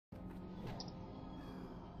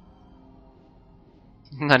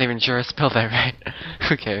I'm not even sure I spelled that right.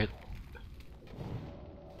 Who cares?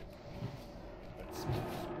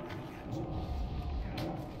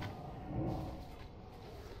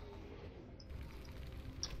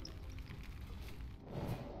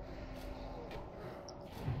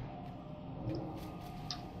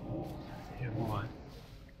 One,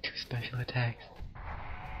 two special attacks.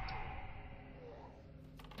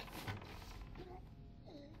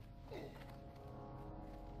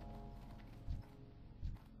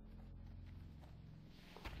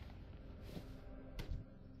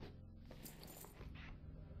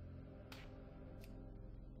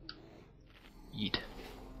 Eat.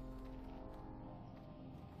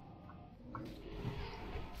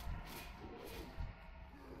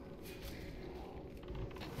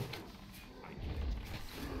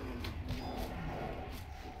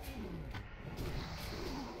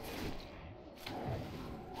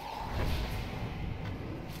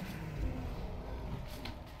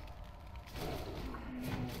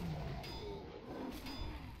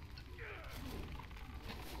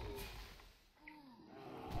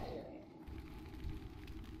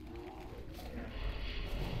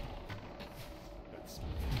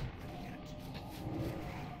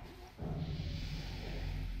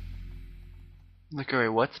 Look away,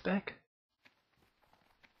 what spec?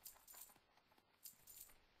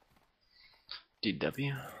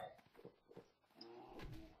 DW.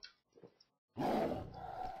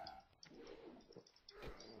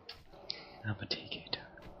 I'm a TK.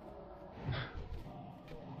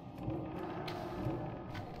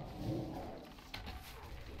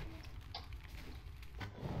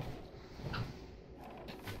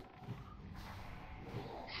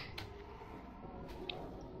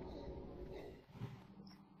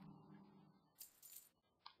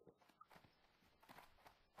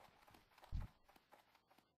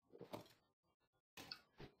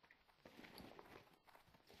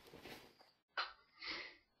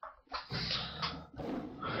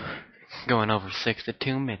 Going over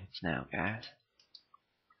 62 minutes now, guys.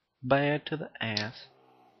 Bad to the ass.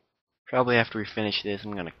 Probably after we finish this,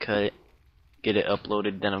 I'm gonna cut it, get it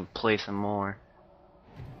uploaded, then I'll play some more.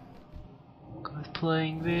 Cause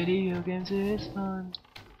playing video games is fun.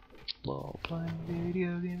 Lol, playing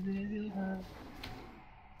video games is really fun.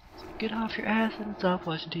 So get off your ass and stop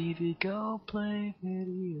watching TV. Go play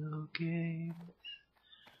video games.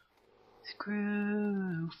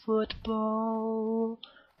 Screw football.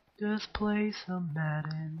 Just play some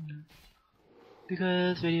Madden.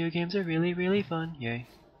 Because video games are really, really fun. Yay.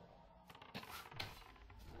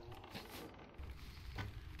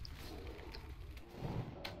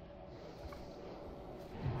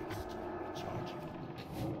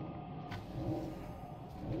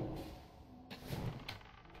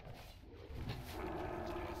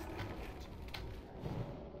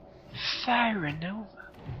 Fire Nova.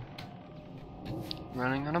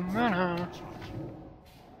 Running on a runner.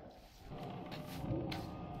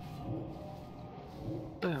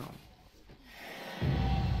 Boom.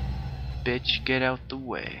 Bitch, get out the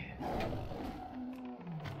way.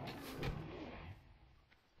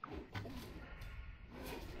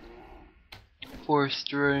 For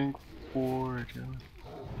strength, for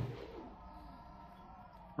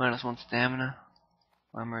 -1 stamina,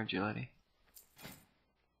 armor agility.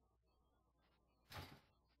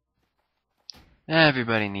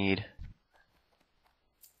 Everybody need.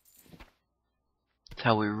 That's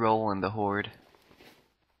how we roll in the horde.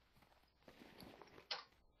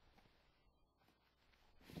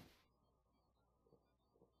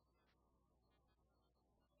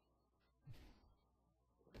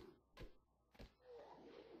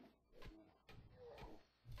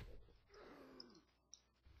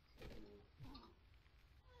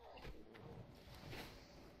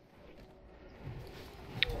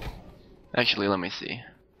 Actually, let me see.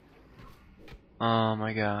 Oh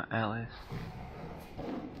my god, Atlas.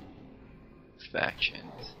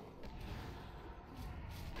 Factions.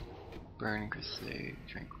 Burning Crusade,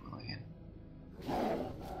 Tranquillian.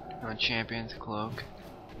 On Champion's Cloak.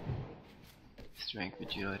 Strength,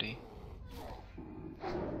 Agility.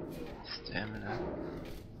 Stamina.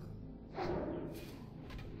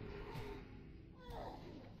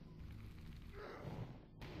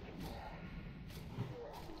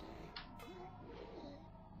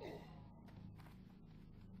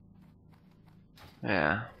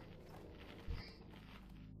 Yeah.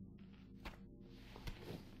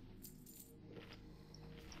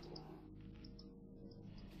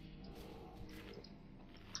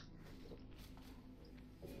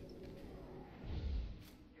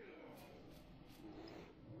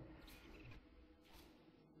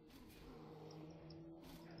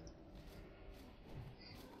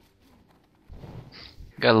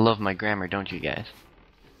 Gotta love my grammar, don't you guys?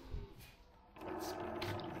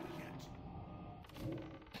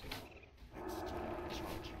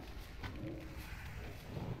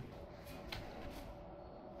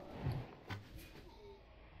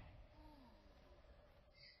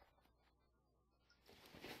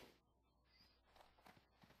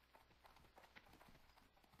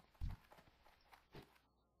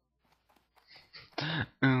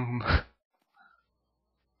 um.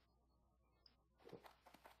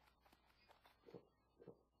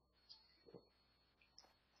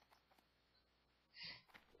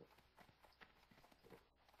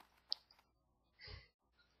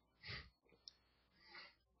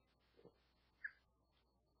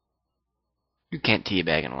 You can't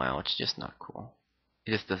teabag in WoW, it's just not cool.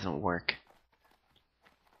 It just doesn't work.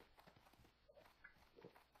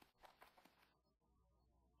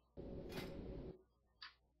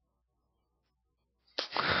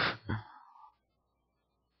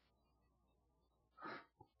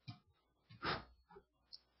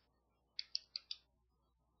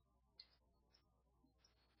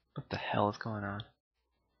 What the hell is going on? I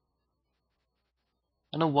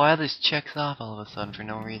don't know why this checks off all of a sudden for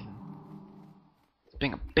no reason. It's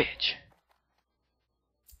being a bitch.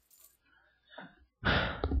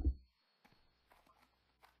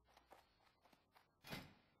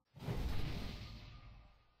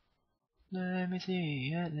 Let me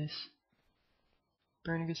see Atlas.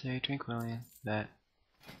 Burning a say Tranquillian. That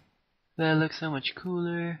looks so much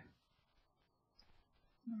cooler.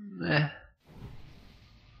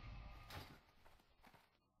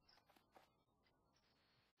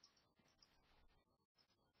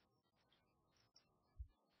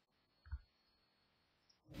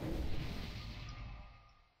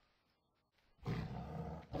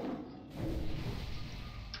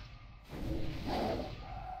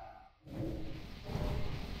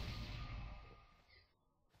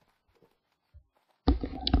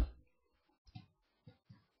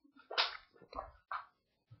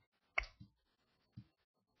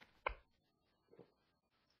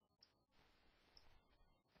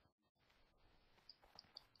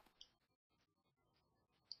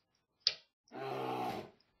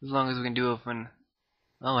 As long as we can do it when...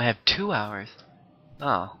 Oh, I have 2 hours.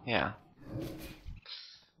 Oh, yeah.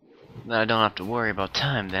 Then I don't have to worry about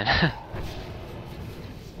time then.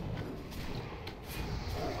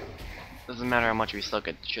 Doesn't matter how much we suck,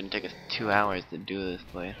 it shouldn't take us 2 hours to do this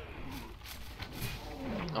play.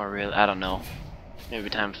 Or really, I don't know. Maybe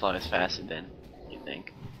time flies faster than you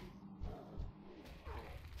think.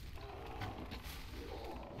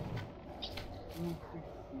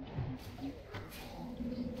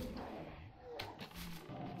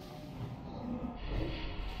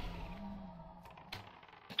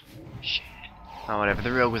 Shit. Oh, whatever.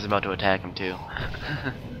 The rogue was about to attack him too.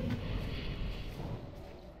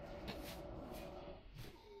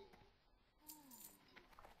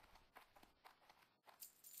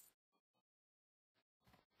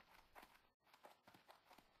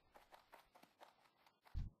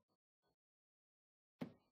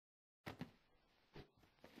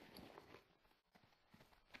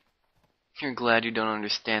 You're glad you don't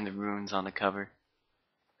understand the runes on the cover.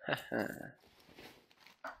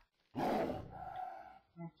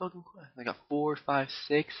 Fucking quest. I got 4, 5,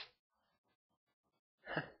 6.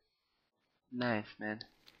 Nice, man.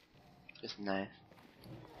 Just nice.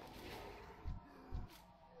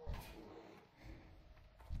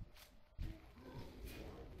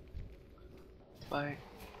 Fight.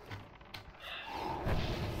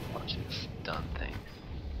 Bunch of stun things.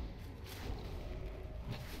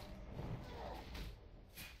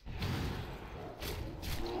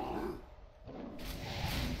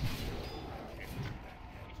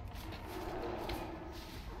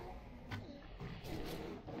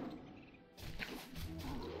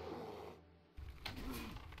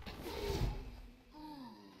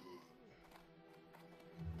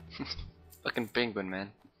 Fucking penguin,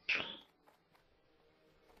 man.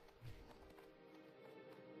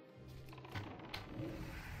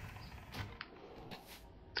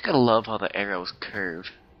 I gotta love how the arrows curve.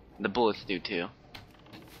 The bullets do too.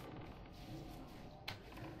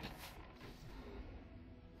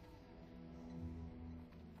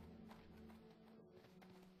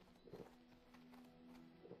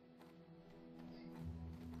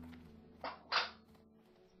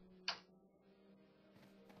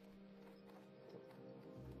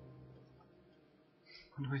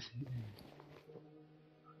 What do I say there?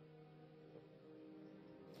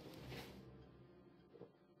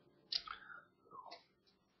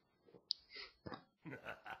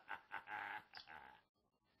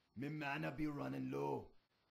 Me mana be running low.